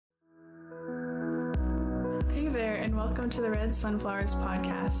Hey there, and welcome to the Red Sunflowers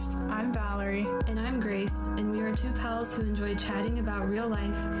podcast. I'm Valerie. And I'm Grace, and we are two pals who enjoy chatting about real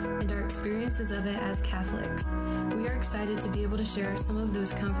life and our experiences of it as Catholics. We are excited to be able to share some of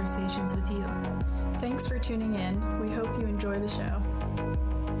those conversations with you. Thanks for tuning in. We hope you enjoy the show.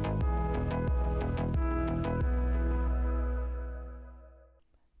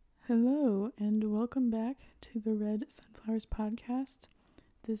 Hello, and welcome back to the Red Sunflowers podcast.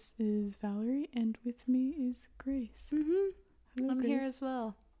 This is Valerie, and with me is Grace. Hello, I'm Grace. here as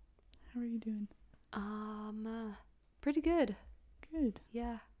well. How are you doing? Pretty good. Good.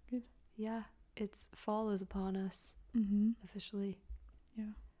 Yeah. Good. Yeah. It's fall is upon us officially.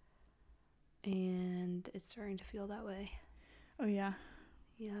 Yeah. And it's starting to feel that way. Oh, yeah.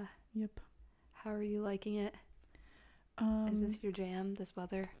 Yeah. Yep. How are you liking it? Is this your jam, this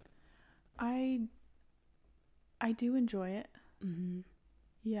weather? I do enjoy it. Mm-hmm.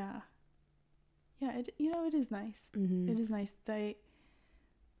 Yeah. Yeah, it is nice. Mm-hmm. It is nice.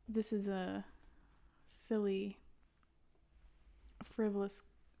 This is a silly, frivolous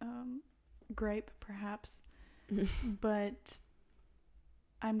gripe, perhaps, but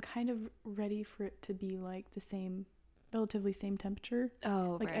I'm kind of ready for it to be like the relatively same temperature,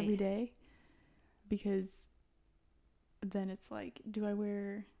 right. every day, because then it's like, do I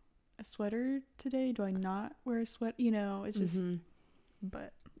wear a sweater today? Do I not wear a sweater? It's just,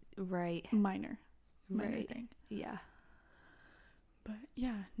 but right. minor Right. thing. Yeah. But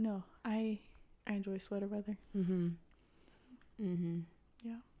yeah, no, I enjoy sweater weather. Mm-hmm. Mm-hmm.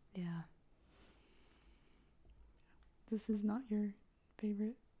 Yeah. Yeah. This is not your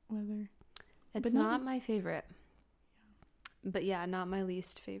favorite weather. It's not my favorite. Yeah. But yeah, not my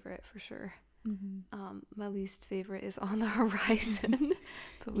least favorite for sure. Mm-hmm. My least favorite is on the horizon,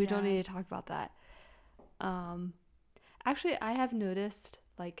 but we don't need to talk about that. Actually, I have noticed,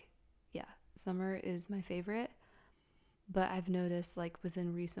 summer is my favorite, but I've noticed,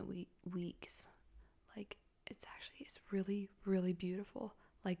 within recent weeks, it's really, really beautiful.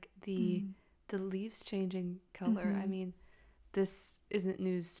 The leaves changing color. Mm-hmm. I mean, this isn't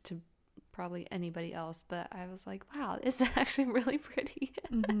news to probably anybody else, but I was like, wow, it's actually really pretty.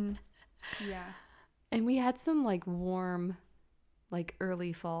 Mm-hmm. Yeah. And we had some warm,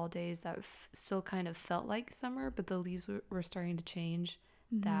 early fall days that still kind of felt like summer, but the leaves were starting to change.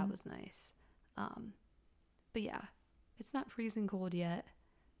 Mm-hmm. That was nice. But yeah, it's not freezing cold yet,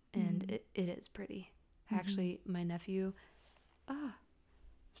 and it is pretty. Mm-hmm. Actually, my nephew,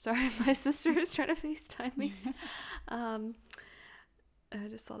 sorry, my sister is trying to FaceTime me. I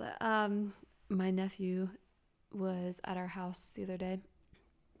just saw that. My nephew was at our house the other day,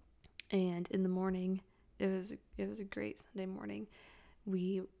 and in the morning, it was a great Sunday morning.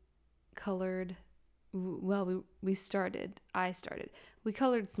 We colored. Well, I started. We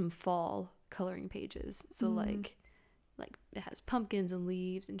colored some fall coloring pages. So like it has pumpkins and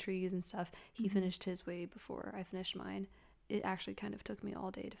leaves and trees and stuff. He finished his way before I finished mine. It actually kind of took me all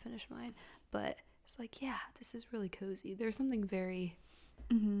day to finish mine, but it's yeah, this is really cozy. There's something very,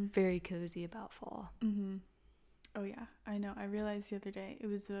 very cozy about fall. Mm-hmm. Oh yeah, I know. I realized the other day it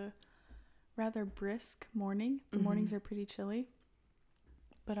was a rather brisk morning. The mornings are pretty chilly,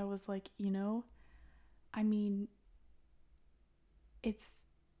 but I was like, I mean,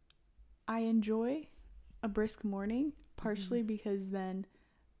 I enjoy a brisk morning, partially because then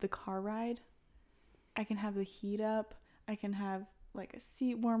the car ride, I can have the heat up, I can have a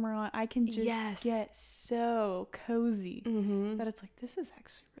seat warmer on, I can just get so cozy that it's this is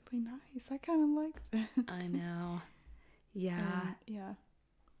actually really nice. I kind of like this. I know. Yeah. Yeah.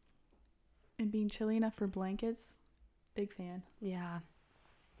 And being chilly enough for blankets, big fan. Yeah.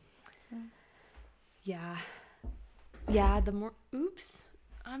 So. Yeah. Yeah, oops,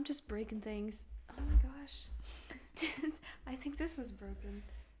 I'm just breaking things. Oh my gosh. I think this was broken.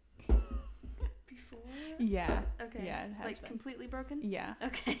 Before? Yeah. Okay. Yeah, it has been. Completely broken? Yeah.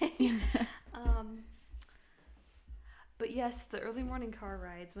 Okay. But yes, the early morning car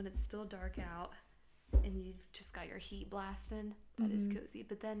rides when it's still dark out and you've just got your heat blasting, that is cozy.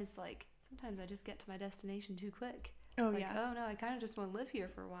 But then it's sometimes I just get to my destination too quick. It's oh no, I kind of just want to live here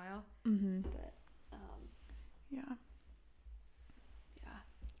for a while. But yeah. Yeah.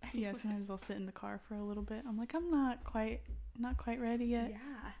 Anyway. Yeah, sometimes I'll sit in the car for a little bit. I'm I'm not quite ready yet.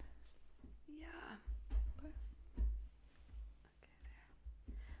 Yeah. Yeah. But. Okay, there.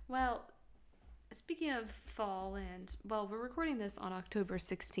 Well, speaking of fall we're recording this on October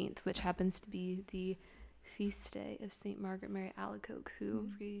 16th, which happens to be the feast day of St. Margaret Mary Alacoque, who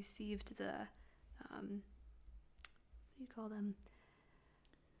received the, what do you call them?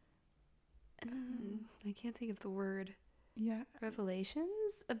 I can't think of the word. Yeah.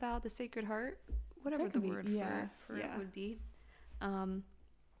 Revelations about the Sacred Heart whatever That the could be- word yeah, for yeah. it would be.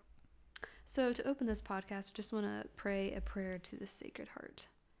 So to open this podcast, I just want to pray a prayer to the Sacred Heart.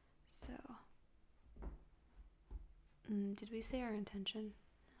 So, did we say our intention?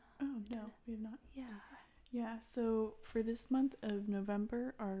 Oh, no, we have not. Yeah. Yeah, so for this month of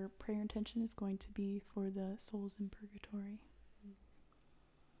November, our prayer intention is going to be for the souls in purgatory.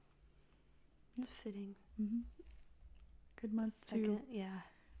 It's fitting. Mm-hmm. Good month to Second, yeah.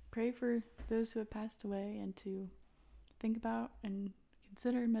 pray for those who have passed away and to think about and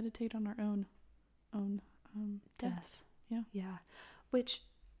consider and meditate on our own death. Yeah. Yeah. Which,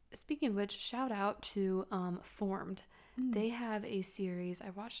 speaking of which, shout out to Formed. They have a series, I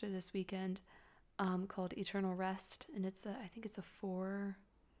watched it this weekend, called Eternal Rest, and I think it's a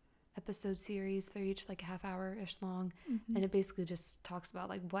 4-episode series. They're each like a half hour-ish long, and it basically just talks about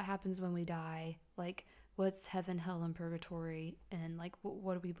like what happens when we die, like what's heaven, hell, and purgatory, and like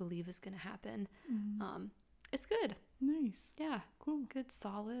what do we believe is going to happen. It's good. Nice. Yeah. Cool. Good,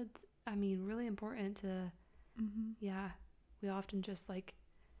 solid. I mean, really important to, yeah, we often just like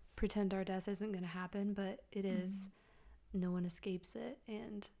pretend our death isn't going to happen, but it is. No one escapes it,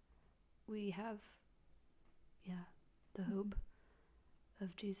 and we have, the hope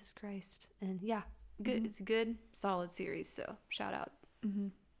of Jesus Christ. And yeah, good. It's a good, solid series. So shout out.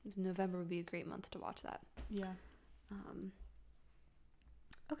 November would be a great month to watch that. Yeah.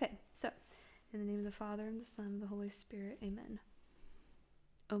 Okay, so in the name of the Father and the Son and the Holy Spirit, amen.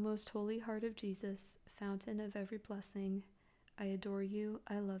 O most holy heart of Jesus, fountain of every blessing, I adore you,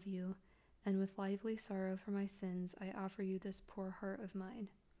 I love you, and with lively sorrow for my sins, I offer you this poor heart of mine.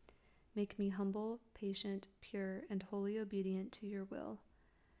 Make me humble, patient, pure, and wholly obedient to your will.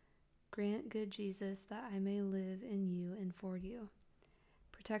 Grant, good Jesus, that I may live in you and for you.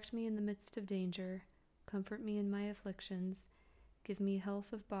 Protect me in the midst of danger, comfort me in my afflictions, give me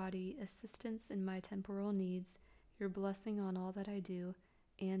health of body, assistance in my temporal needs, your blessing on all that I do,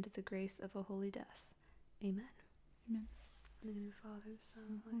 and the grace of a holy death. Amen. Amen. In the name of the Father, the Son,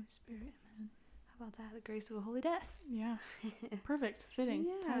 and the Holy Spirit. Amen. How about that? The grace of a holy death. Yeah. Perfect. Fitting.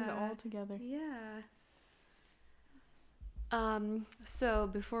 Ties it Yeah. all together. Yeah. So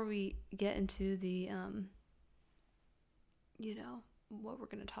before we get into the, what we're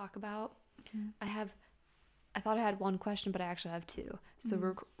going to talk about, I thought I had one question, but I actually have two. So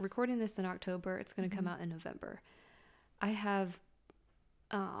we're recording this in October. It's going to come out in November. I have,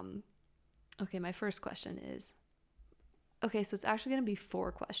 okay, my first question is, okay, so it's actually going to be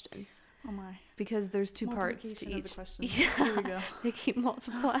 4 questions. Oh my. Because there's 2 parts to Multiplication of each. the questions. Yeah. Here we go. They keep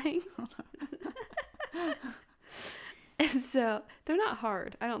multiplying. So they're not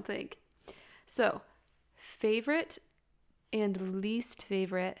hard, I don't think. So, favorite and least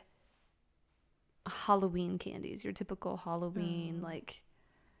favorite Halloween candies. Your typical Halloween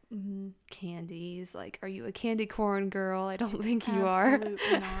candies. Like, are you a candy corn girl? I don't think you are. Absolutely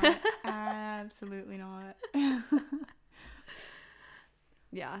not. Absolutely not.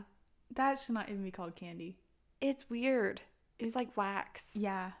 Yeah. That should not even be called candy. It's weird. It's like wax.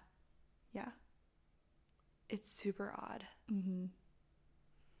 Yeah. Yeah. It's super odd.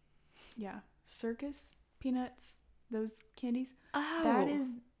 Yeah. Circus peanuts, those candies. Oh. That is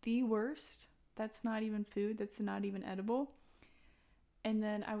the worst. That's not even food. That's not even edible. And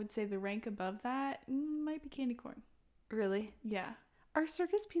then I would say the rank above that might be candy corn. Really? Yeah. Are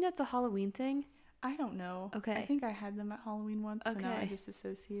circus peanuts a Halloween thing? I don't know. Okay. I think I had them at Halloween once, so now I Okay. just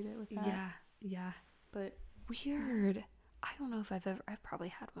associate it with that. Yeah. But Weird. I don't know if I've probably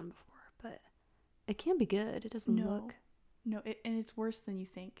had one before, but it can be good. It doesn't look. No, and it's worse than you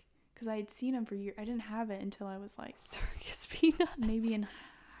think. Because I had seen them for years. I didn't have it until I was like Circus peanuts. maybe in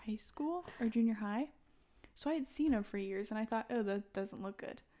high school or junior high. So I had seen them for years, and I thought, oh, that doesn't look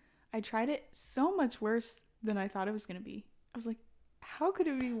good. I tried it, so much worse than I thought it was going to be. I was like, how could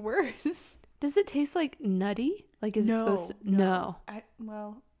it be worse? Does it taste like nutty? Like, is it supposed to? No. I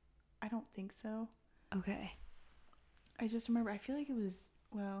don't think so. Okay. I just remember, I feel like it was,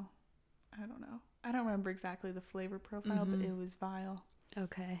 well, I don't know. I don't remember exactly the flavor profile, but it was vile.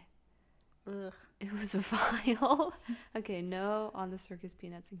 Okay. Ugh. It was vile. Okay, no on the circus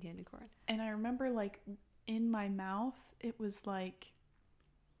peanuts and candy corn. And I remember, like, in my mouth, it was like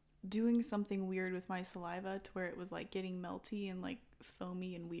doing something weird with my saliva to where it was like getting melty and like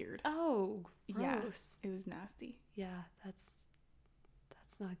foamy and weird. Oh, gross. Yeah, it was nasty. Yeah, that's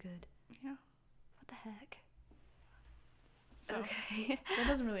not good. Yeah. What the heck? So Okay. that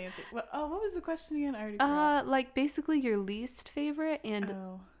doesn't really answer. What was the question again? I already forgot. Like basically your least favorite and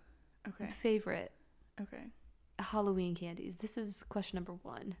Okay. favorite Okay. Halloween candies. This is question number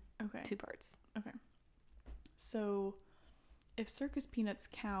 1. Okay. 2 parts. Okay. So if Circus Peanuts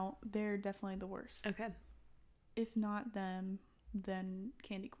count, they're definitely the worst. Okay. If not them, then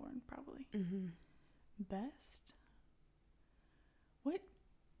candy corn probably. Mm-hmm. Best? What?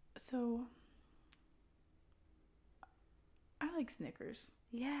 So, I like Snickers.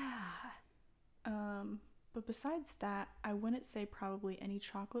 Yeah. But besides that, I wouldn't say probably any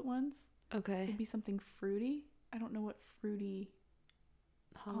chocolate ones. Okay. It'd be something fruity. I don't know what fruity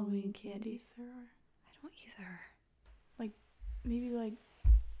Halloween candy. there are. I don't either. Maybe like,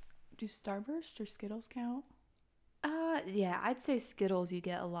 do Starburst or Skittles count? Yeah, I'd say Skittles you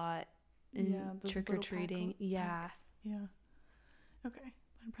get a lot in those trick or little treating. Yeah. packs. Yeah. Okay.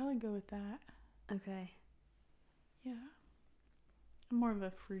 I'd probably go with that. Okay. Yeah. I'm more of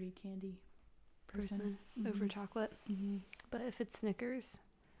a fruity candy Person over chocolate. Mm-hmm. But if it's Snickers,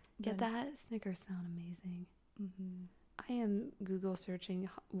 get that. Snickers sound amazing. Mm-hmm. I am Google searching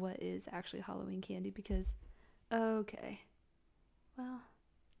what is actually Halloween candy because, okay. Well,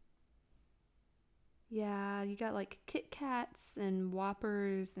 yeah, you got like Kit Kats and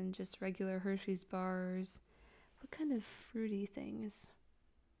Whoppers and just regular Hershey's bars. What kind of fruity things?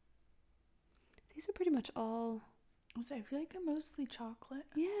 These are pretty much all. I feel like they're mostly chocolate.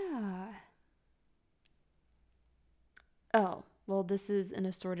 Yeah. Oh, well, this is an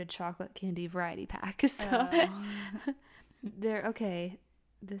assorted chocolate candy variety pack. So they're okay.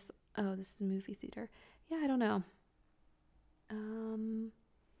 This is a movie theater. Yeah, I don't know.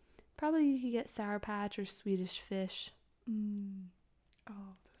 Probably you could get Sour Patch or Swedish Fish. Mm. Oh,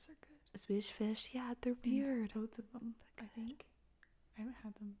 those are good. Swedish Fish, yeah, they're weird. Both of them, I think. I haven't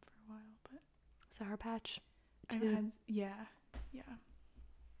had them for a while, but Sour Patch. Yeah.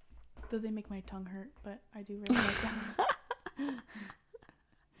 Though they make my tongue hurt, but I do really like them.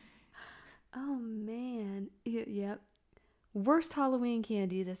 Oh man. Yep. Worst Halloween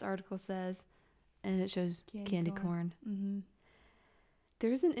candy, this article says, and it shows candy corn. Mm-hmm.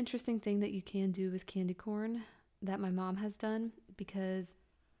 There's an interesting thing that you can do with candy corn that my mom has done because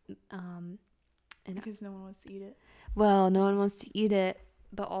because no one wants to eat it. Well, no one wants to eat it,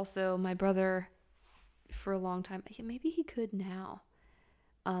 but also my brother for a long time, maybe he could now,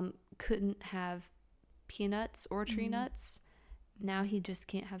 couldn't have peanuts or tree nuts. Now he just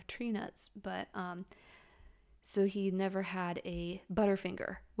can't have tree nuts, but so he never had a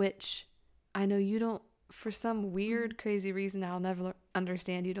Butterfinger, which I know you don't, for some weird crazy reason I'll never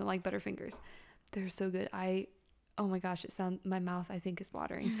understand, you don't like Butterfingers. They're so good. Oh my gosh, my mouth I think is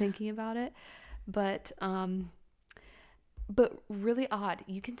watering thinking about it. But really odd.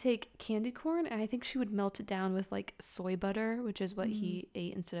 You can take candy corn, and I think she would melt it down with like soy butter, which is what he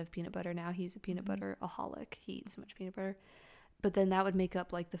ate instead of peanut butter. Now he's a peanut butter-aholic. He eats so much peanut butter. But then that would make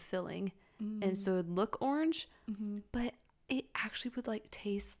up like the filling. And so it would look orange, but it actually would like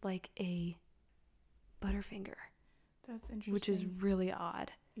taste like a Butterfinger. That's interesting. Which is really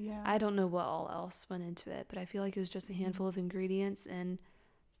odd. Yeah. I don't know what all else went into it, but I feel like it was just a handful of ingredients and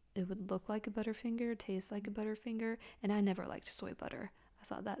it would look like a Butterfinger, taste like a Butterfinger, and I never liked soy butter. I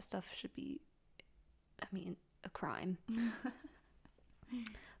thought that stuff should be, a crime.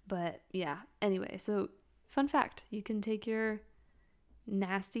 But yeah, anyway, so fun fact, you can take your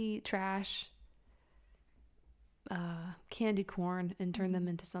nasty trash candy corn and turn them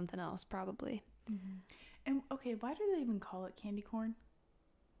into something else, probably. And okay, why do they even call it candy corn?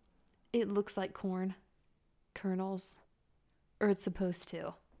 It looks like corn kernels, or it's supposed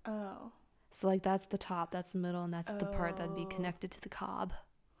to. Oh. So like that's the top, that's the middle, and that's the part that'd be connected to the cob.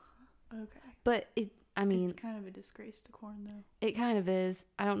 Okay. But it's kind of a disgrace to corn though. It kind of is.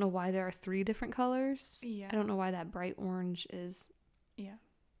 I don't know why there are 3 different colors. Yeah. I don't know why that bright orange is. Yeah.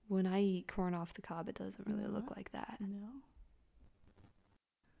 When I eat corn off the cob, it doesn't really look like that. No.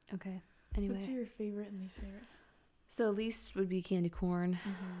 Okay. Anyway. What's your favorite and least favorite? So least would be candy corn.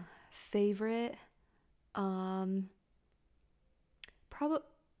 Favorite,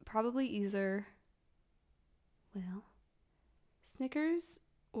 probably either, Snickers,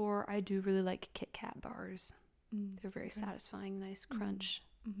 or I do really like Kit Kat bars. They're very satisfying, nice crunch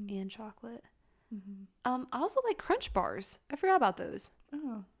and chocolate. I also like Crunch bars. I forgot about those.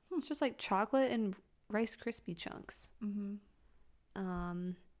 Oh. It's just like chocolate and Rice Krispie chunks.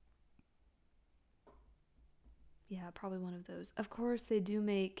 Yeah, probably one of those. Of course, they do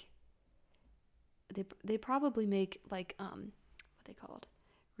make. They probably make like what they called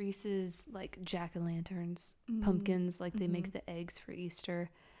Reese's like jack-o'-lanterns, pumpkins, like they make the eggs for Easter.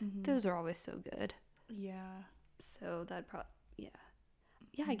 Those are always so good. Yeah. So that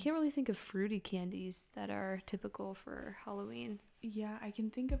I can't really think of fruity candies that are typical for Halloween. Yeah, I can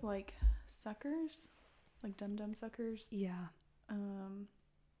think of like suckers, like Dum Dum suckers. Yeah.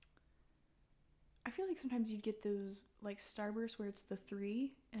 I feel like sometimes you'd get those like Starburst where it's the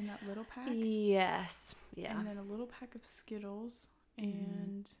 3 in that little pack. Yes. Yeah. And then a little pack of Skittles. Mhm.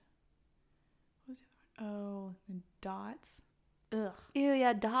 And what was the other one? Oh, and Dots. Ugh. Ew,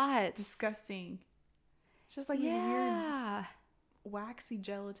 yeah, dots. Disgusting. It's just like this weird Yeah. waxy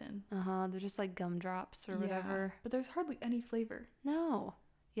gelatin. They're just like gumdrops or Yeah, whatever. but there's hardly any flavor. No.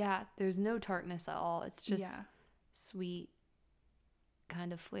 Yeah, there's no tartness at all. It's just Yeah. sweet,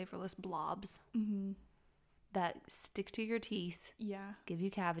 kind of flavorless blobs Mm-hmm. that stick to your teeth, Yeah. give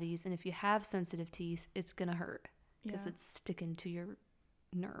you cavities, and if you have sensitive teeth, it's gonna hurt because Yeah. it's sticking to your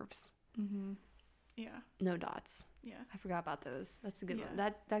nerves. Mm-hmm. Yeah. No dots. Yeah. I forgot about those. That's a good Yeah.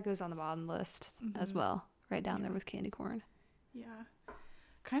 one. That goes on the bottom list as Mhm. well, right down there Yeah. with candy corn. Yeah.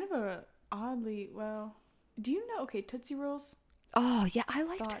 Kind of a oddly, well, do you know, okay, Tootsie Rolls? Oh yeah, I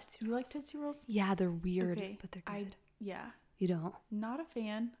like Thoughts. Tootsie You like Rolls. Tootsie Rolls? Yeah, they're weird, Okay, but they're good. Yeah. You don't? Not a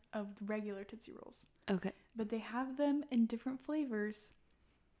fan of the regular Tootsie Rolls, Okay. but they have them in different flavors.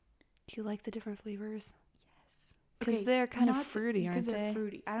 Do you like the different flavors? Yes. Because they're kind of fruity, aren't Because they? they're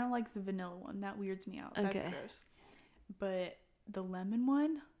fruity. I don't like the vanilla one. That weirds me out. That's Okay. gross. But the lemon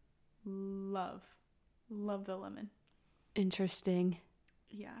one, love. Love the lemon. Interesting.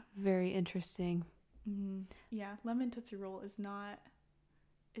 Yeah. Very interesting. Mm-hmm. Yeah. Lemon Tootsie Roll is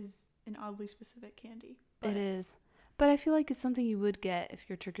an oddly specific candy. But, It is. But I feel like it's something you would get if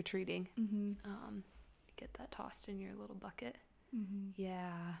you're trick-or-treating. Mm-hmm. Get that tossed in your little bucket. Mm-hmm.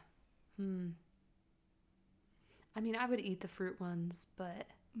 Yeah. I mean, I would eat the fruit ones, but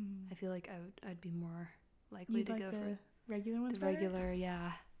I feel like I'd be more likely You'd to like go the for regular ones the better? regular,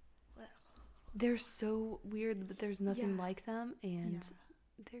 yeah. Well. They're so weird, but there's nothing Yeah. like them, and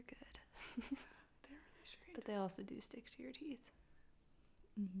Yeah. they're good. They're really strange. But they also do stick to your teeth.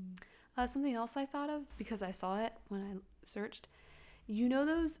 Mm-hmm. Something else I thought of, because I saw it when I searched. You know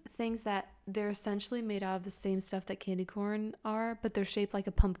those things that they're essentially made out of the same stuff that candy corn are, but they're shaped like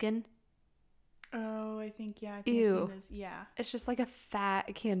a pumpkin? Oh, I think I've seen Ew. those. Yeah. It's just like a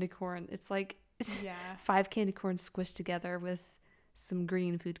fat candy corn. It's like Yeah. 5 candy corns squished together with some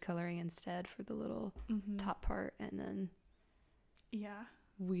green food coloring instead for the little Mm-hmm. top part, and then Yeah.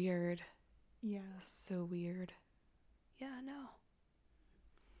 weird. Yeah. So weird. Yeah, no.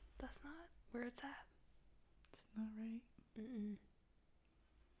 That's not where it's at. It's not right. Mm-mm.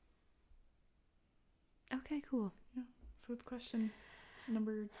 Okay, cool. So it's question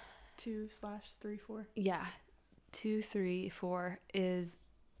number 2/3/4. Yeah. 2, 3, 4 is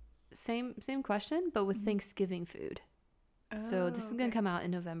same question, but with Mhm. Thanksgiving food. So this is gonna come out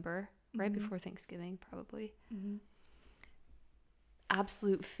in November, right Mhm. before Thanksgiving, probably. Mm-hmm.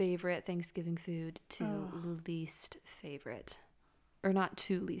 Absolute favorite Thanksgiving food to Oh. least favorite, or not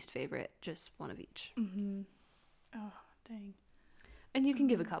to least favorite, just one of each. Mm-hmm. Oh, dang. And you can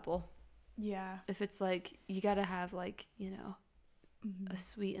give a Mhm. couple Yeah. if it's like you gotta have like Mm-hmm. a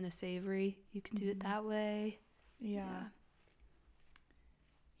sweet and a savory. You can do it Mhm. that way. Yeah.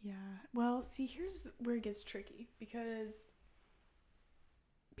 Yeah. Well, see, here's where it gets tricky because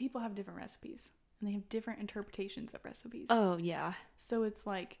people have different recipes and they have different interpretations of recipes. Oh yeah. So it's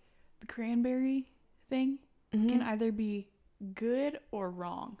like the cranberry thing Mm-hmm. can either be good or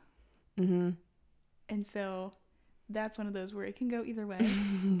wrong. Mm-hmm. And so that's one of those where it can go either way.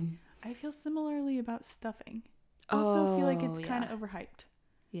 I feel similarly about stuffing. Also feel like it's kind of overhyped.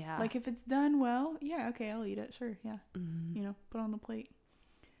 Yeah. Like if it's done well, yeah, okay, I'll eat it. Sure, yeah. Mm-hmm. Put it on the plate.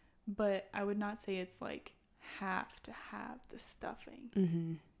 But I would not say it's like have to have the stuffing,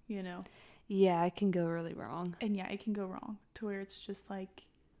 Mm-hmm. Yeah, it can go really wrong. And yeah, it can go wrong to where it's just like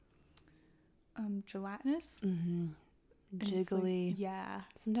gelatinous. Mm-hmm. And it's like- Jiggly. yeah.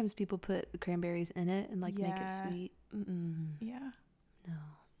 Sometimes people put the cranberries in it and like make Yeah. it sweet. Mm-mm. Yeah. No.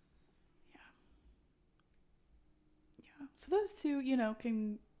 Yeah. So those two,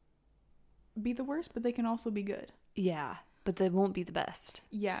 can be the worst, but they can also be good. Yeah, but they won't be the best.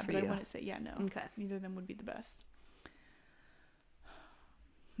 Yeah, For but I you. wouldn't say, no. Okay. Neither of them would be the best.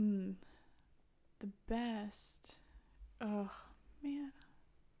 The best. Oh, man.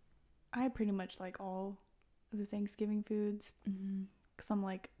 I pretty much like all of the Thanksgiving foods Mm-hmm. because I'm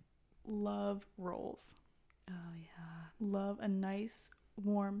like, love rolls. Oh yeah. Love a nice,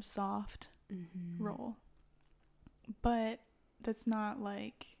 warm, soft Mm-hmm. roll. But that's not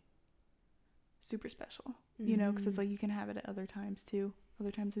like super special, because it's like you can have it at other times too,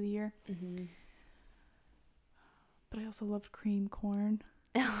 other times of the year. Mm-hmm. But I also loved cream corn.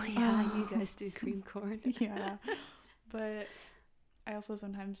 Oh yeah, you guys do cream corn. Yeah. But I also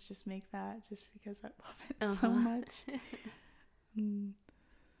sometimes just make that just because I love it so Uh-huh. much.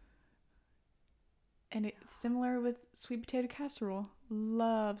 And it's similar with sweet potato casserole.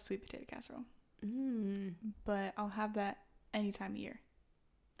 Love sweet potato casserole. but I'll have that any time of year.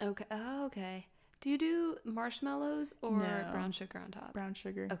 Okay. Oh, okay. Do you do marshmallows or No. brown sugar on top? Brown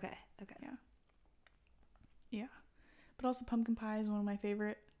sugar. Okay. Okay. Yeah. But also pumpkin pie is one of my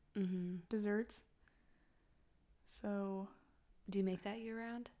favorite desserts. So. Do you make that year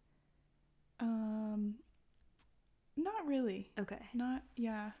round? Not really. Okay. Not.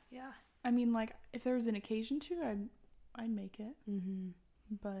 Yeah. Yeah. I mean, like, if there was an occasion to, I'd make it.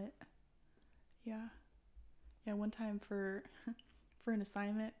 But yeah. Yeah, one time for an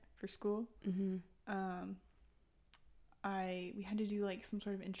assignment for school, we had to do like some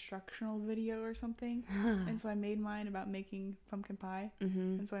sort of instructional video or something. And so I made mine about making pumpkin pie.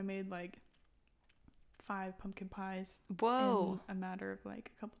 And so I made like 5 pumpkin pies. Whoa. In a matter of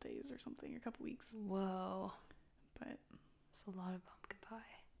like a couple days or something, or a couple weeks. Whoa. But it's a lot of pumpkin pie.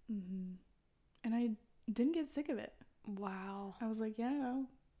 And I didn't get sick of it. Wow. I was like, yeah, I'll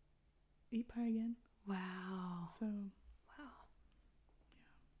eat pie again. Wow. So. Wow.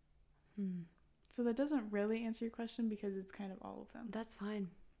 Yeah. So that doesn't really answer your question because it's kind of all of them. That's fine.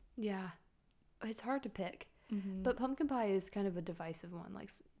 Yeah. It's hard to pick. But pumpkin pie is kind of a divisive one.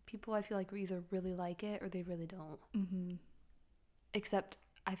 Like, people I feel like either really like it or they really don't. Except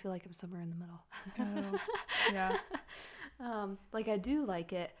I feel like I'm somewhere in the middle. Oh, yeah. Like, I do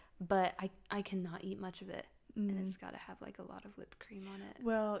like it, but I cannot eat much of it. And it's got to have like a lot of whipped cream on it.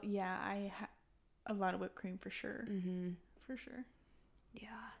 Well, yeah, a lot of whipped cream for sure. For sure.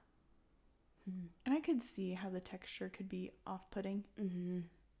 Yeah. And I could see how the texture could be off-putting.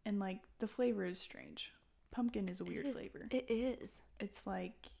 And like the flavor is strange. Pumpkin is a weird flavor. It is. It's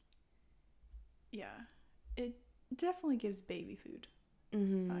like, yeah, it definitely gives baby food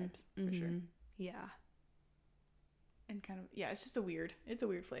vibes for sure. Yeah. And kind of, yeah, it's just it's a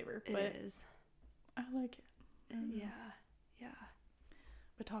weird flavor. It but is. I like it. Yeah. Yeah.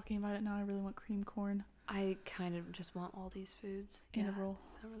 But talking about it now, I really want cream corn. I kind of just want all these foods. In a roll.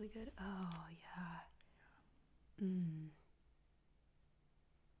 Sound really good. Oh, yeah.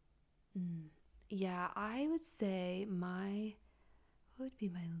 Yeah, I would say what would be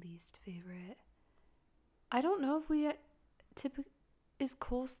my least favorite? I don't know if we is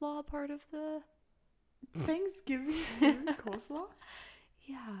coleslaw part of the Thanksgiving food coleslaw?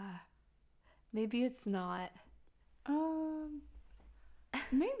 Yeah. Maybe it's not.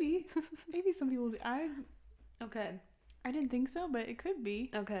 Maybe some people do. Okay. I didn't think so, but it could be.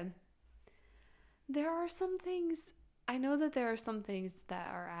 Okay. There are some things, I know that there are some things that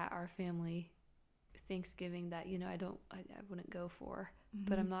are at our family Thanksgiving that, I wouldn't go for,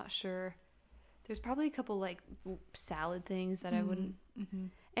 but I'm not sure. There's probably a couple like salad things that I wouldn't,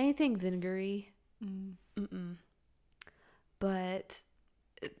 anything vinegary. But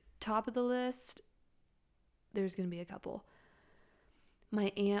top of the list, there's going to be a couple.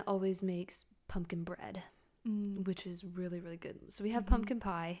 My aunt always makes pumpkin bread, which is really, really good. So we have pumpkin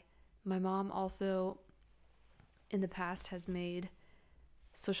pie. My mom also, in the past, has made,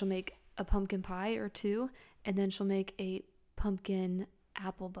 so she'll make a pumpkin pie or two, and then she'll make a pumpkin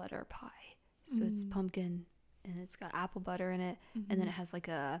apple butter pie. So it's pumpkin, and it's got apple butter in it, and then it has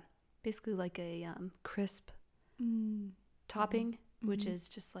basically like a crisp topping, which is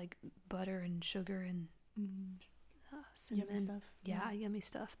just like butter and sugar and cinnamon. Yummy stuff. Yeah, yummy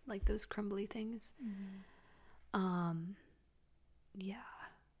stuff. Like those crumbly things. Yeah.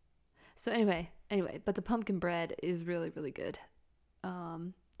 So anyway, but the pumpkin bread is really, really good.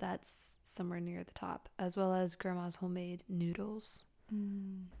 That's somewhere near the top, as well as grandma's homemade noodles.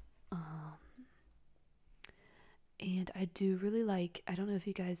 And I do really like, I don't know if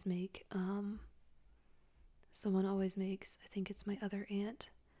you guys make, someone always makes, I think it's my other aunt,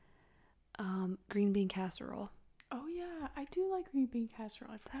 green bean casserole. Oh yeah, I do like green bean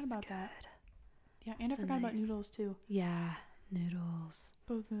casserole. I forgot about that. Yeah, and I forgot about noodles too. Yeah, noodles.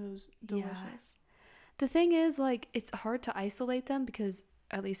 Both of those delicious. Yeah. The thing is, like, it's hard to isolate them because,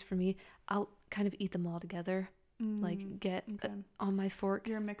 at least for me, I'll kind of eat them all together. Like, get on my fork.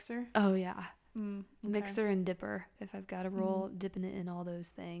 You're a mixer? Oh, yeah. Okay. Mixer and dipper. If I've got a roll, dipping it in all those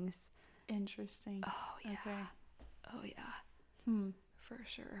things. Interesting. Oh, yeah. Okay. Oh, yeah. For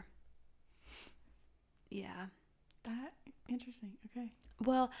sure. Yeah. That interesting. Okay.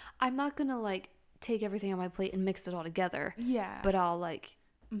 Well, I'm not gonna like take everything on my plate and mix it all together. Yeah. But I'll like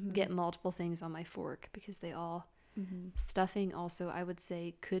get multiple things on my fork because they all stuffing also I would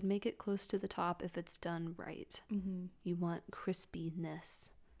say could make it close to the top if it's done right. You want crispiness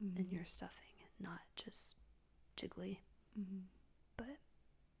in your stuffing, not just jiggly. But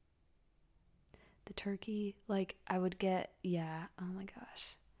the turkey, like I would get, oh my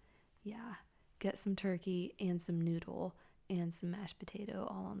gosh, get some turkey and some noodle and some mashed potato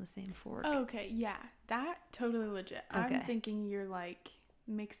all on the same fork. Okay, yeah, that totally legit. I'm Okay. thinking you're like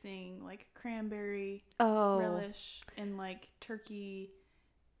mixing like cranberry Oh, relish and like turkey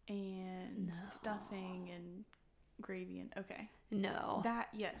and No. stuffing and gravy and okay. no. That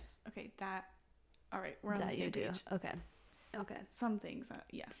yes. Okay, that all right, we're on the That same you do. page. Okay. Okay. Some things,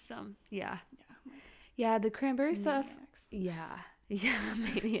 yes. Yeah. Yeah. I'm like, Yeah, the cranberry stuff. maniacs. Yeah. Yeah,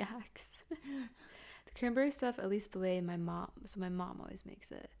 maniacs. The cranberry stuff, at least the way my mom always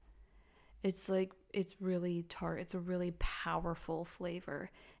makes it. It's like, it's really tart. It's a really powerful flavor.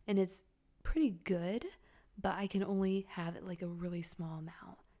 And it's pretty good, but I can only have it like a really small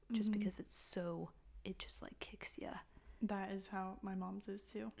amount just Mhm. because it just like kicks you. That is how my mom's is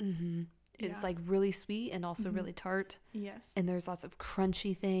too. Mm-hmm. It's Yeah. like really sweet and also Mhm. really tart. Yes. And there's lots of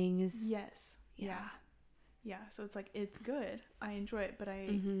crunchy things. Yes. Yeah. Yeah. So it's like it's good. I enjoy it, but I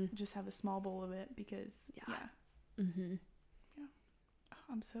Mm-hmm. just have a small bowl of it because Yeah. yeah. Mm-hmm. Oh,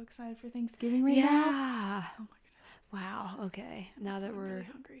 I'm so excited for Thanksgiving right now. Yeah. Oh my goodness. Wow. Okay. Now Also, that I'm we're really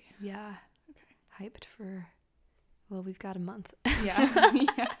hungry. yeah Okay. hyped for, well, we've got a month, Yeah.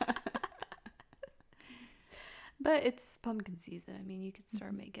 Yeah. but it's pumpkin season. I mean, you could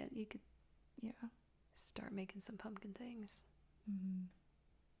start Mhm. making. You could Yeah. start making some pumpkin things. Mm-hmm.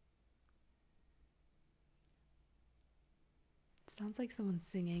 Sounds like someone's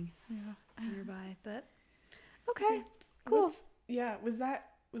singing Yeah. nearby, but okay, cool. Yeah. Was that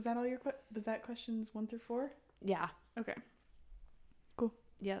all your was that questions 1 through 4? Yeah. Okay.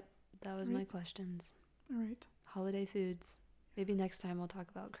 Yep. That was Right. my questions. All right. Holiday foods. Maybe next time we'll talk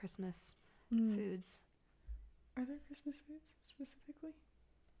about Christmas Mm. foods. Are there Christmas foods specifically?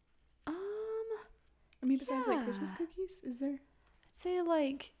 Um, I mean, besides like Christmas Yeah. cookies, is there? I'd say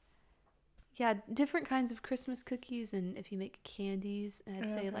like, yeah, different kinds of Christmas cookies, and if you make candies, and I'd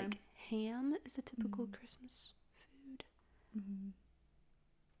say Okay. like ham is a typical Mhm. Christmas food. Mm-hmm.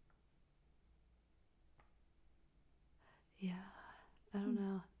 Yeah, I don't Hmm.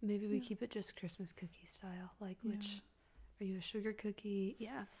 know. Maybe we Yeah. keep it just Christmas cookie style. Like, Yeah. which are you a sugar cookie?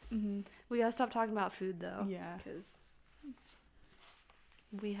 Yeah. Mm-hmm. We gotta stop talking about food though, Yeah. because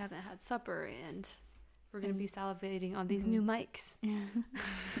we haven't had supper, and we're gonna be And- salivating on these Mhm. new mics.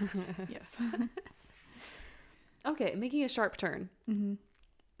 Yes. Okay, making a sharp turn. Mm-hmm.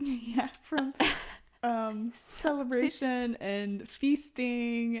 Yeah. From celebration and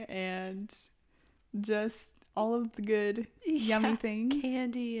feasting and just all of the good yummy Yeah, things,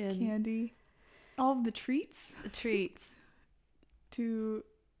 candy and candy, all of the treats treats to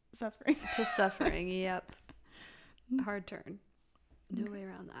suffering. to suffering. Yep. Hard turn. No Okay. way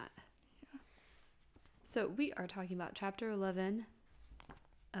around that. So we are talking about chapter 11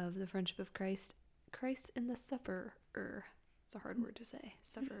 of the Friendship of Christ. Christ in the Sufferer. It's a hard word to say.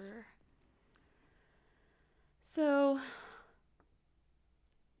 Sufferer. So,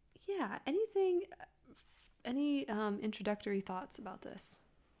 yeah. Any introductory thoughts about this?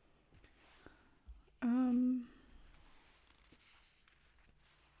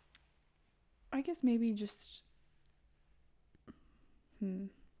 I guess maybe just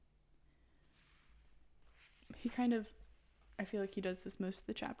he kind of, I feel like he does this most of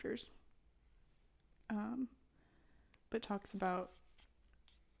the chapters. But talks about,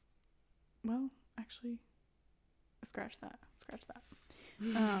 well, actually, scratch that.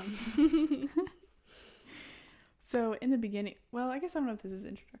 So in the beginning, well, I guess I don't know if this is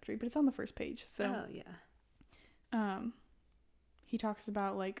introductory, but it's on the first page. So Oh, yeah. he talks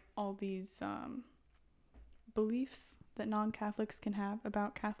about like all these beliefs that non-Catholics can have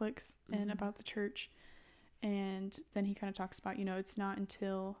about Catholics and Mhm. about the church. And then he kind of talks about, it's not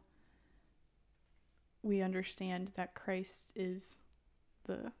until we understand that Christ is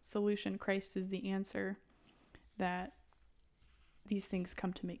the solution, Christ is the answer, that these things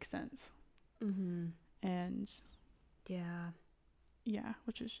come to make sense. Mm-hmm. And Yeah.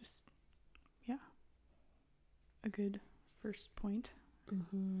 which is just, a good first point.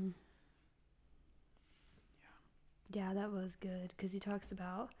 Mm-hmm. Yeah, that was good, because he talks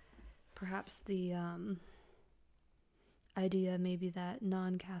about perhaps the idea maybe that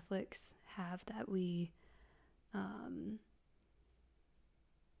non-Catholics have, that we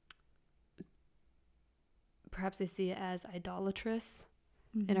perhaps they see it as idolatrous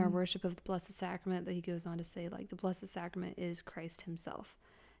in our Mhm. worship of the Blessed Sacrament, but he goes on to say, like, the Blessed Sacrament is Christ himself.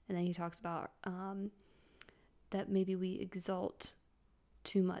 And then he talks about that maybe we exalt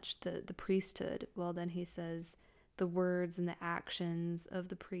too much the priesthood. Well, then he says the words and the actions of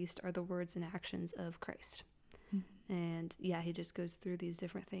the priest are the words and actions of Christ. Mhm. And yeah, he just goes through these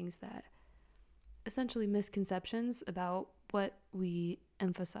different things that essentially misconceptions about what we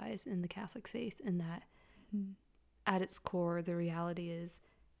emphasize in the Catholic faith, and that Mhm. at its core, the reality is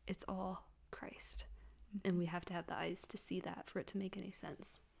it's all Christ. And we have to have the eyes to see that for it to make any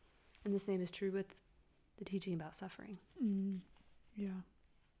sense. And the same is true with the teaching about suffering. Yeah.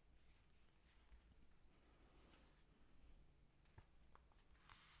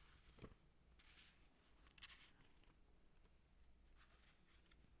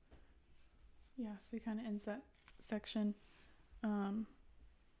 Yeah, so he kind of ends that section kind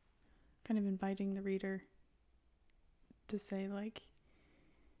of inviting the reader to say, like,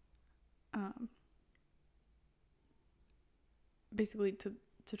 basically to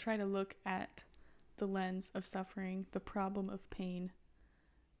try to look at the lens of suffering, the problem of pain,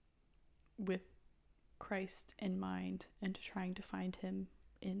 with Christ in mind, and to trying to find him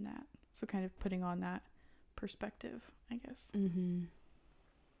in that. So kind of putting on that perspective, I guess.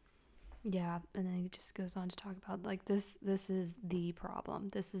 Yeah, and then he just goes on to talk about, like, this is the problem.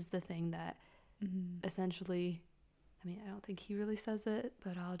 This is the thing that essentially, I mean, I don't think he really says it,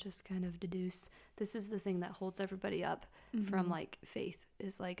 but I'll just kind of deduce, this is the thing that holds everybody up from, like, faith,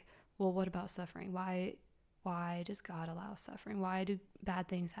 is like, well, what about suffering? Why does God allow suffering? Why do bad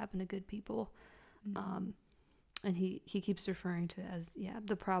things happen to good people? And he keeps referring to it as,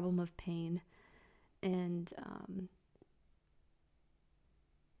 the problem of pain. And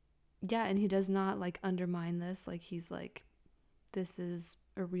and he does not, like, undermine this. Like, he's like, this is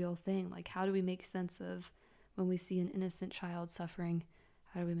a real thing. Like, how do we make sense of when we see an innocent child suffering?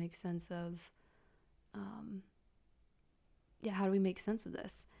 How do we make sense of how do we make sense of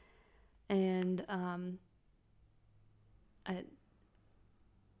this? And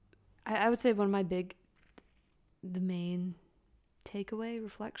I would say the main takeaway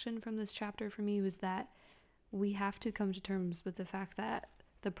reflection from this chapter for me was that we have to come to terms with the fact that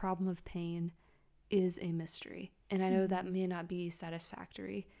the problem of pain is a mystery. And I know that may not be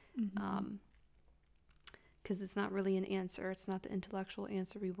satisfactory, because it's not really an answer. It's not the intellectual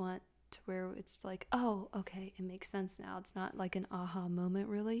answer we want, to where it's like, oh, okay, it makes sense now. It's not like an aha moment,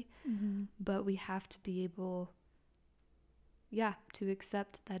 really. But we have to be able, to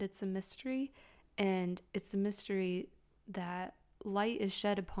accept that it's a mystery. And it's a mystery that light is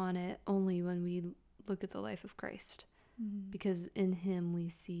shed upon it only when we look at the life of Christ. Because in him we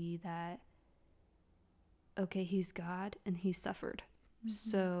see that, okay, he's God and he suffered.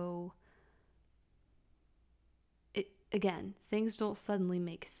 So, again, things don't suddenly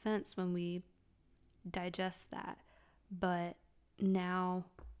make sense when we digest that. But now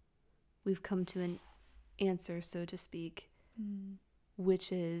we've come to an answer, so to speak,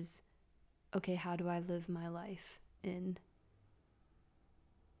 which is, okay, how do I live my life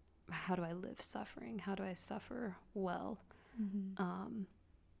how do I live suffering? How do I suffer well?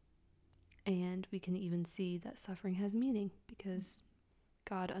 And we can even see that suffering has meaning, because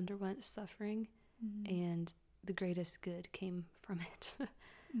God underwent suffering and the greatest good came from it.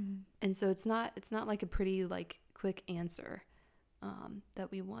 And so it's not like a pretty, like, quick answer that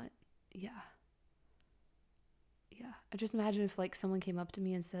we want. I just imagine if, like, someone came up to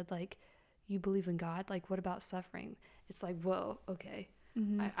me and said, like, you believe in God, like, what about suffering? It's like, whoa, okay.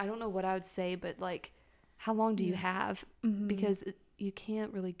 I don't know what I would say, but, like, how long do you have? Because you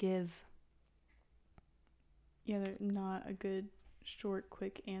can't really give. There's not a good, short,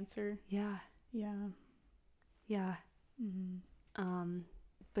 quick answer.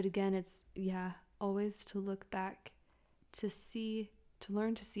 But again, it's, always to look back, to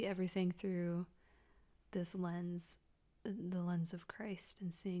learn to see everything through this lens, the lens of Christ,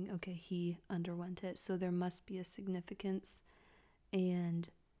 and seeing, okay, he underwent it, so there must be a significance. And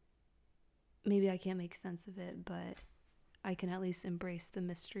maybe I can't make sense of it, but I can at least embrace the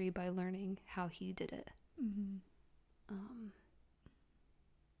mystery by learning how he did it.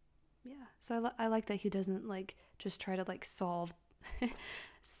 So I like that he doesn't, like, just try to, like, solve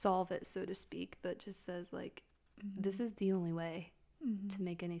it, so to speak, but just says, like, this is the only way to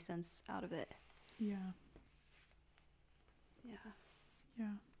make any sense out of it.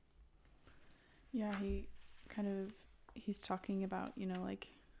 He's talking about, like,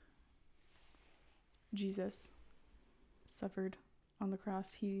 Jesus suffered on the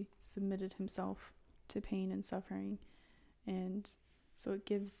cross. He submitted himself to pain and suffering, and so it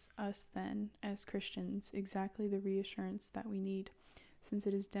gives us then, as Christians, exactly the reassurance that we need, since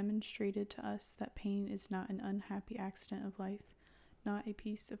it is demonstrated to us that pain is not an unhappy accident of life, not a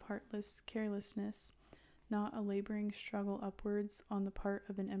piece of heartless carelessness, not a laboring struggle upwards on the part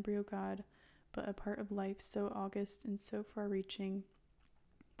of an embryo God, but a part of life so august and so far-reaching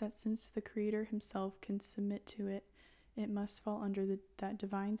that since the Creator himself can submit to it, it must fall under that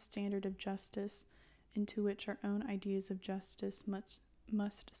divine standard of justice into which our own ideas of justice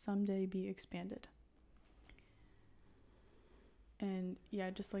must someday be expanded. And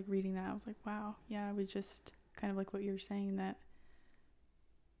yeah, just like reading that, I was like, wow, yeah, I was just kind of like what you were saying, that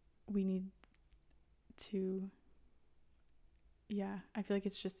we need to, yeah, I feel like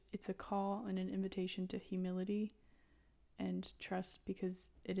it's a call and an invitation to humility and trust, because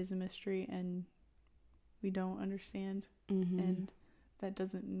it is a mystery and we don't understand. And that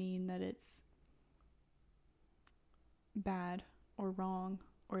doesn't mean that it's bad or wrong,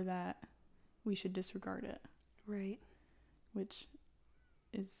 or that we should disregard it. Right. Which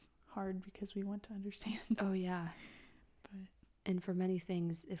is hard because we want to understand. Oh, yeah. But And for many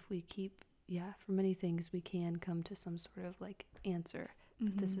things, for many things we can come to some sort of like answer.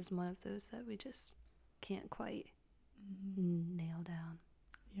 But this is one of those that we just can't quite nail down.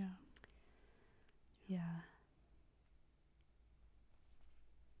 Yeah. Yeah.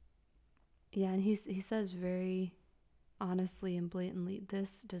 Yeah, and he says very honestly and blatantly,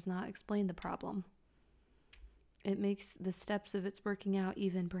 this does not explain the problem. It makes the steps of its working out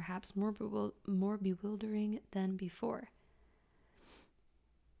even perhaps more bewildering than before.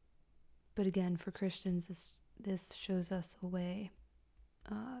 But again, for Christians, this shows us a way,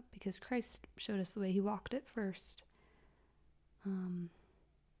 because Christ showed us the way. He walked it first.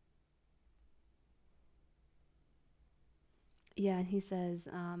 Yeah, and he says,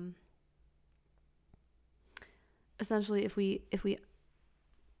 essentially, if we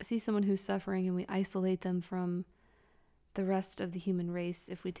see someone who's suffering and we isolate them from the rest of the human race,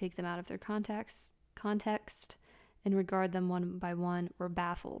 if we take them out of their context and regard them one by one, we're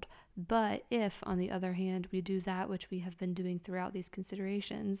baffled. But if, on the other hand, we do that which we have been doing throughout these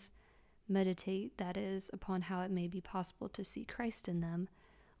considerations, meditate, that is, upon how it may be possible to see Christ in them,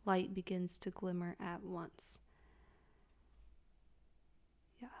 light begins to glimmer at once.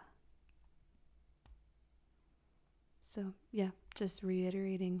 Yeah. So, yeah, just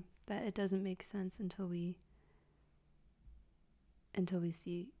reiterating that it doesn't make sense until we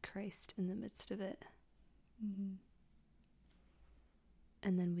see Christ in the midst of it.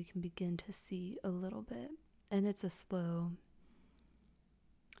 And then we can begin to see a little bit. And it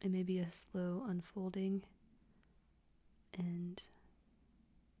may be a slow unfolding. And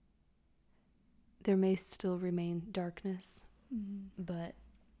there may still remain darkness, but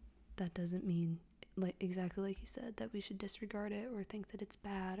that doesn't mean, like exactly like you said, that we should disregard it or think that it's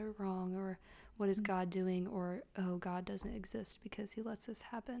bad or wrong, or what is God doing, or oh, God doesn't exist because he lets this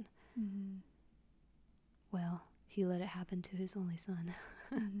happen. Well, he let it happen to his only son.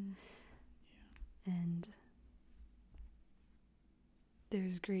 Yeah. And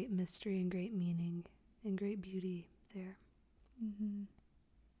there's great mystery and great meaning and great beauty there.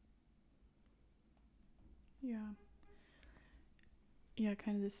 Yeah,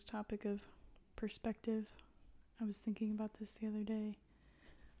 kind of this topic of perspective. I was thinking about this the other day.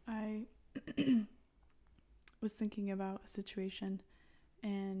 I was thinking about a situation,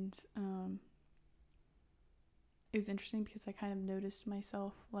 and it was interesting because I kind of noticed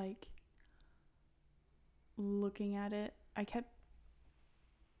myself like looking at it. I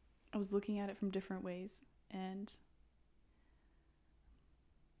was looking at it from different ways, and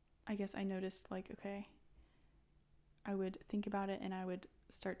I guess I noticed like, okay, I would think about it and I would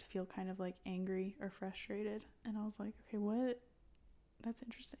start to feel kind of like angry or frustrated, and I was like, okay, what? That's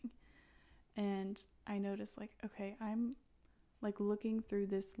interesting. And I noticed like, okay, I'm like looking through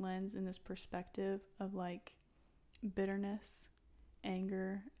this lens and this perspective of like bitterness,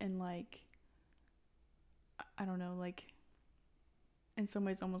 anger, and like, I don't know, like in some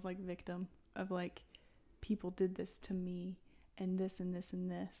ways almost like victim of like, people did this to me and this and this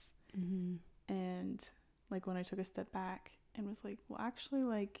and this. And like when I took a step back and was like, well, actually,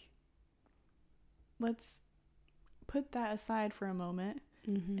 like, let's put that aside for a moment.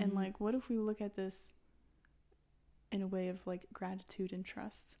 And like, what if we look at this in a way of like gratitude and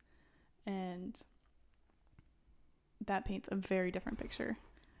trust? And that paints a very different picture,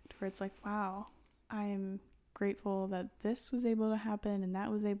 where it's like, wow, I'm grateful that this was able to happen and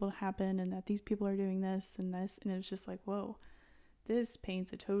that was able to happen, and that these people are doing this and this. And it's just like, whoa, this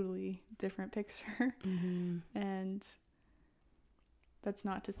paints a totally different picture. And that's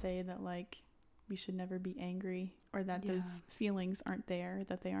not to say that like we should never be angry, or that those feelings aren't there,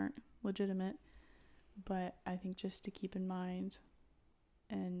 that they aren't legitimate. But I think just to keep in mind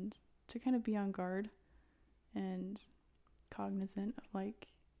and to kind of be on guard and cognizant of like,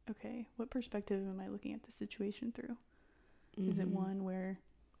 okay, what perspective am I looking at the situation through? Is it one where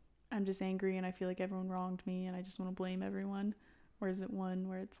I'm just angry and I feel like everyone wronged me and I just want to blame everyone? Or is it one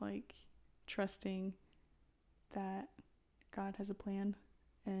where it's like trusting that God has a plan,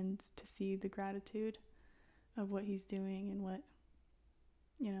 and to see the gratitude of what he's doing and what,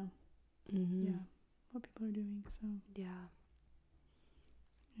 you know, what people are doing. So yeah.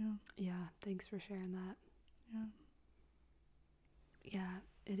 Yeah. Yeah, thanks for sharing that. Yeah. Yeah,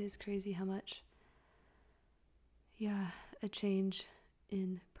 it is crazy how much, a change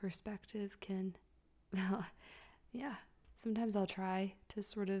in perspective can, yeah. Sometimes I'll try to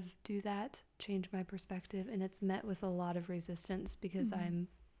sort of do that, change my perspective, and it's met with a lot of resistance because Mhm.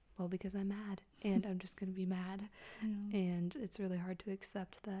 because I'm mad, and I'm just going to be mad. Yeah. And it's really hard to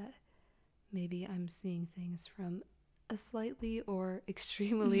accept that maybe I'm seeing things from a slightly or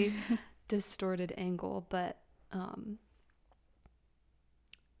extremely distorted angle, but um,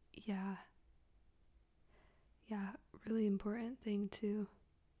 yeah, really important thing to,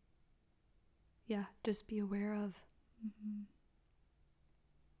 just be aware of. Mhm.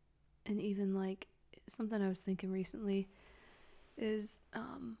 And even like something I was thinking recently is,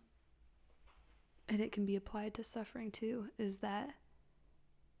 and it can be applied to suffering too, is that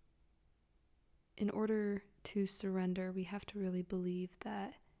in order to surrender, we have to really believe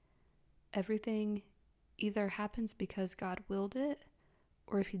that everything either happens because God willed it,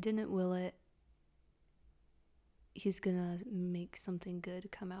 or if He didn't will it, He's gonna make something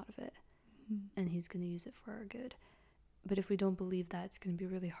good come out of it, and He's gonna use it for our good. But if we don't believe that, it's gonna be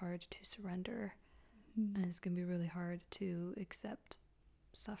really hard to surrender, and it's gonna be really hard to accept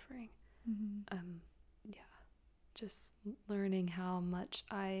suffering. Just learning how much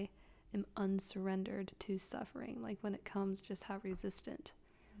I am unsurrendered to suffering, like when it comes, just how resistant.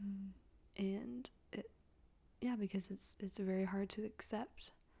 And it, because it's very hard to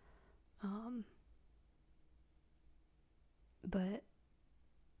accept. But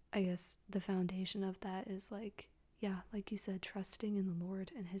I guess the foundation of that is like you said, trusting in the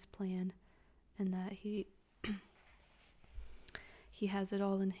Lord and His plan, and that He has it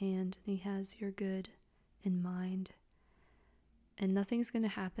all in hand, and He has your good in mind, and nothing's going to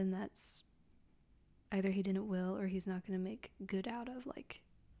happen that's either He didn't will or He's not going to make good out of. Like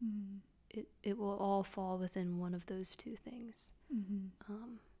it will all fall within one of those two things.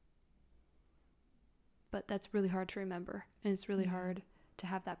 But that's really hard to remember, and it's really hard to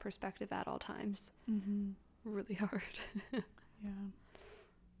have that perspective at all times. Really hard. Yeah.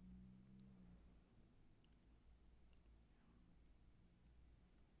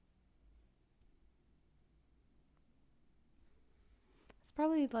 It's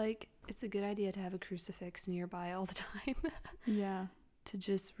probably like it's a good idea to have a crucifix nearby all the time. Yeah. To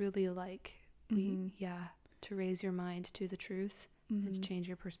just really like to raise your mind to the truth and to change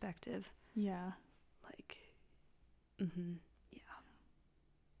your perspective. Yeah. Like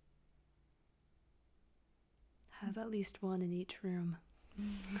have at least one in each room.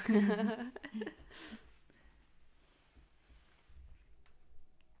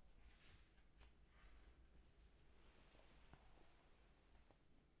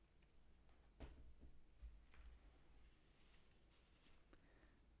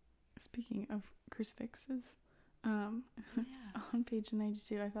 Speaking of crucifixes, on page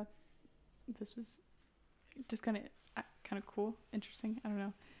 92, I thought this was just kind of cool, interesting. I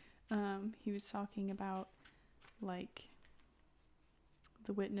don't know. He was talking about like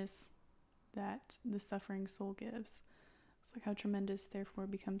the witness that the suffering soul gives. It's like how tremendous, therefore,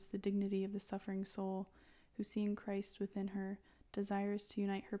 becomes the dignity of the suffering soul, who, seeing Christ within her, desires to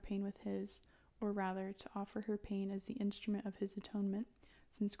unite her pain with His, or rather to offer her pain as the instrument of His atonement,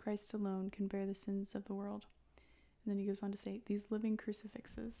 since Christ alone can bear the sins of the world. And then he goes on to say, these living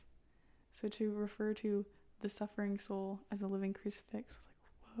crucifixes. So to refer to the suffering soul as a living crucifix was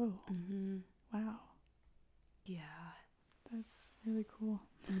like, whoa, wow. Yeah. That's really cool.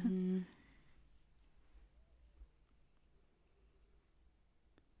 And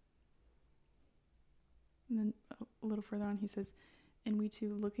then a little further on he says, and we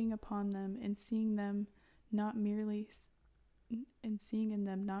too, looking upon them and seeing them not merely and seeing in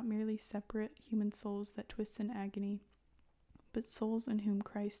them not merely separate human souls that twist in agony, but souls in whom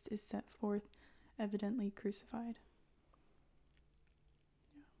Christ is set forth, evidently crucified.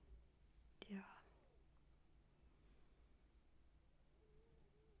 Yeah.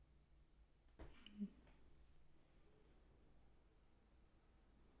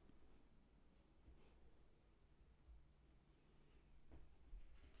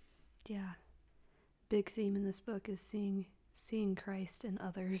 Yeah. Big theme in this book is seeing Christ in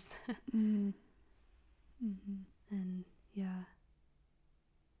others. And yeah.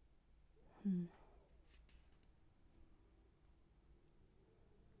 And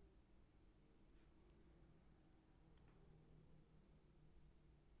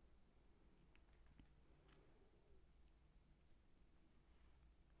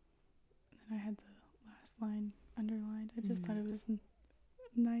I had the last line underlined. I just thought it was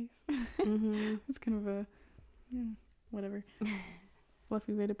nice. It's kind of a whatever.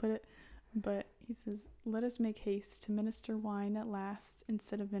 fluffy way to put it. But he says, let us make haste to minister wine at last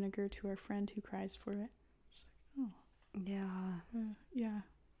instead of vinegar to our friend who cries for it. Just like, oh. Yeah. Yeah.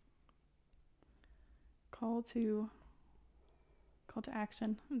 Call to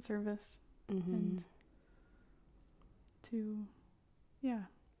action and service. Mm-hmm. And to,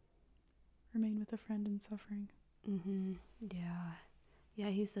 remain with a friend in suffering. Mm-hmm. Yeah. Yeah,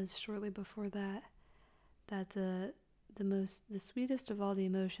 he says shortly before that the sweetest of all the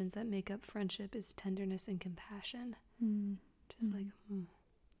emotions that make up friendship is tenderness and compassion. Just like,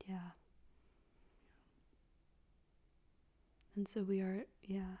 yeah. And so we are,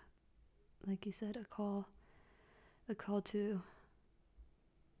 like you said, a call to,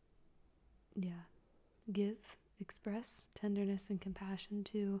 express tenderness and compassion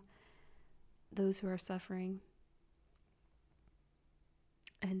to those who are suffering,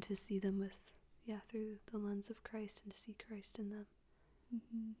 and to see them with, through the lens of Christ, and to see Christ in them.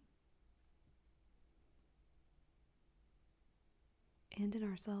 Mm-hmm. And in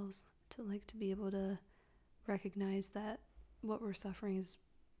ourselves, to be able to recognize that what we're suffering is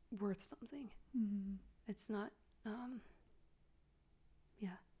worth something. Mm-hmm. It's not,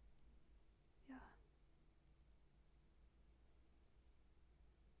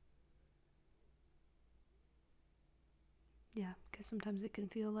 Yeah, because sometimes it can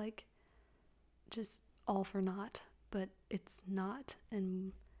feel like just all for naught, but it's not,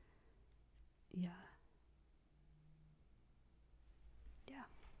 and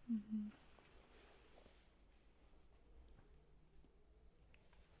Mm-hmm.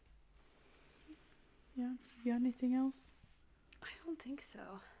 Yeah. You got anything else? I don't think so. I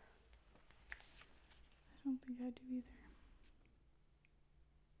don't think I do either.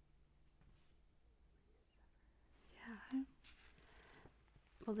 Yeah.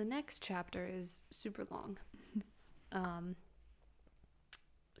 Well, the next chapter is super long.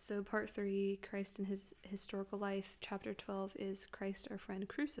 So part 3, Christ and his historical life. Chapter 12 is Christ our friend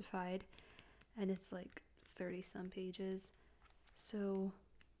crucified, and it's like 30 some pages. So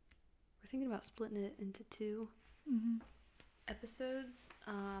we're thinking about splitting it into 2 episodes.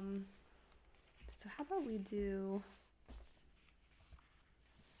 So how about we do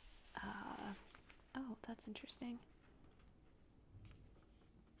oh, that's interesting.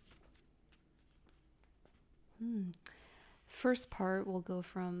 First part will go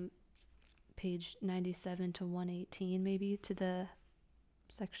from page 97 to 118, maybe, to the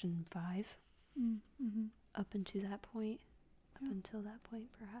section 5. Mm-hmm. Up until that point,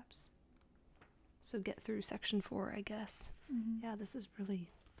 perhaps. So get through section 4, I guess. Mm-hmm. Yeah, this is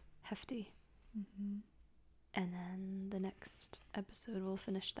really hefty. Mm-hmm. And then the next episode will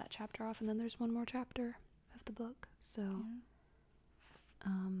finish that chapter off, and then there's one more chapter of the book. So,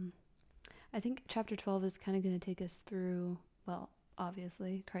 I think chapter 12 is kind of going to take us through, well,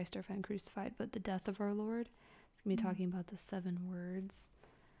 obviously, Christ our friend crucified, but the death of our Lord. It's going to be talking about the 7 words.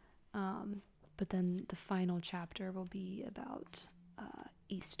 But then the final chapter will be about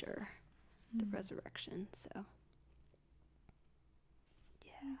Easter, the resurrection. So,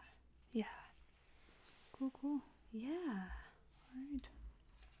 Yes. Yeah. Cool. Yeah. All right.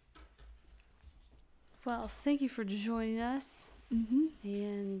 Well, thank you for joining us. Mm-hmm.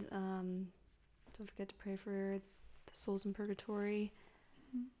 And don't forget to pray for the souls in purgatory.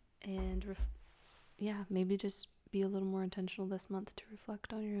 And maybe just be a little more intentional this month to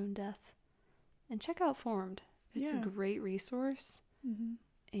reflect on your own death. And check out Formed. It's a great resource.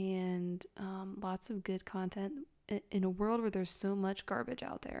 And lots of good content. In a world where there's so much garbage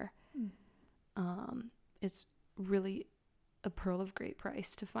out there, it's really a pearl of great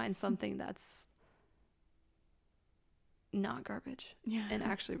price to find something that's not garbage and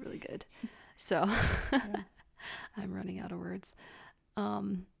actually really good. So I'm running out of words.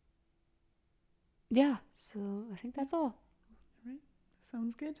 So I think that's all. All right.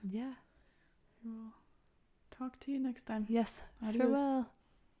 Sounds good. Yeah. We'll talk to you next time. Yes. Adios. Farewell.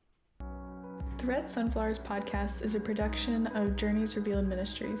 The Red Sunflowers podcast is a production of Journeys Revealed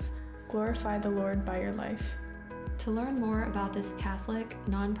Ministries. Glorify the Lord by your life. To learn more about this Catholic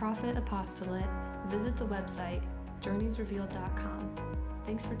nonprofit apostolate, visit the website journeysrevealed.com.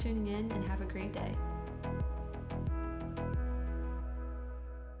 Thanks for tuning in and have a great day.